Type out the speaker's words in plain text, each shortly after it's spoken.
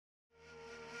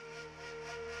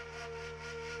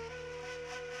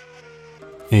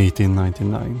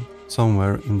1899,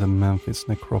 somewhere in the Memphis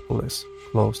necropolis,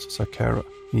 close to Saqqara,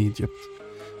 Egypt,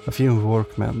 a few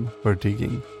workmen were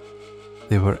digging.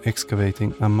 They were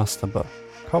excavating a mastaba,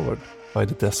 covered by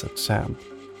the desert sand.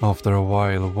 After a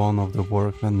while, one of the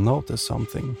workmen noticed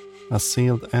something, a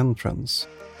sealed entrance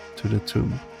to the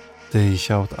tomb. They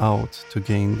shout out to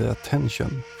gain the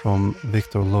attention from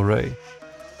Victor Loret,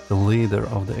 the leader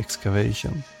of the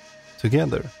excavation.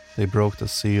 Together, they broke the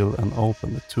seal and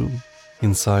opened the tomb.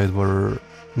 Inside were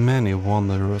many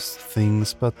wondrous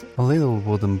things, but a little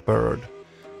wooden bird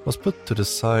was put to the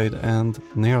side and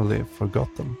nearly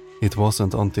forgotten. It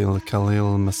wasn't until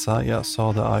Khalil Messiah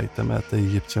saw the item at the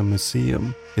Egyptian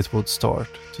Museum it would start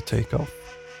to take off.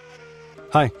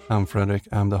 Hi, I'm Fredrik.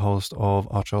 I'm the host of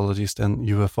Archeologists and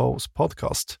UFO's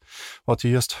podcast. What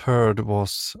you just heard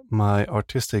was my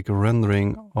artistic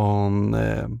rendering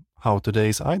on how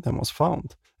today's item was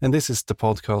found. And this is the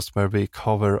podcast where we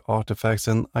cover artifacts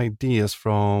and ideas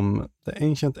from the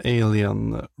ancient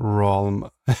alien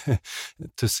realm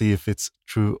to see if it's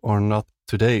true or not.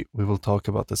 Today we will talk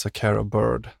about the Saqqara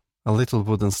Bird, a little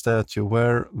wooden statue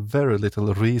where very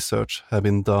little research have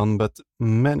been done, but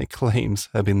many claims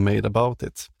have been made about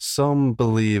it. Some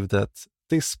believe that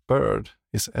this bird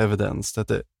is evidence that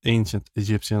the ancient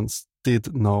Egyptians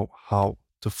did know how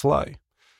to fly.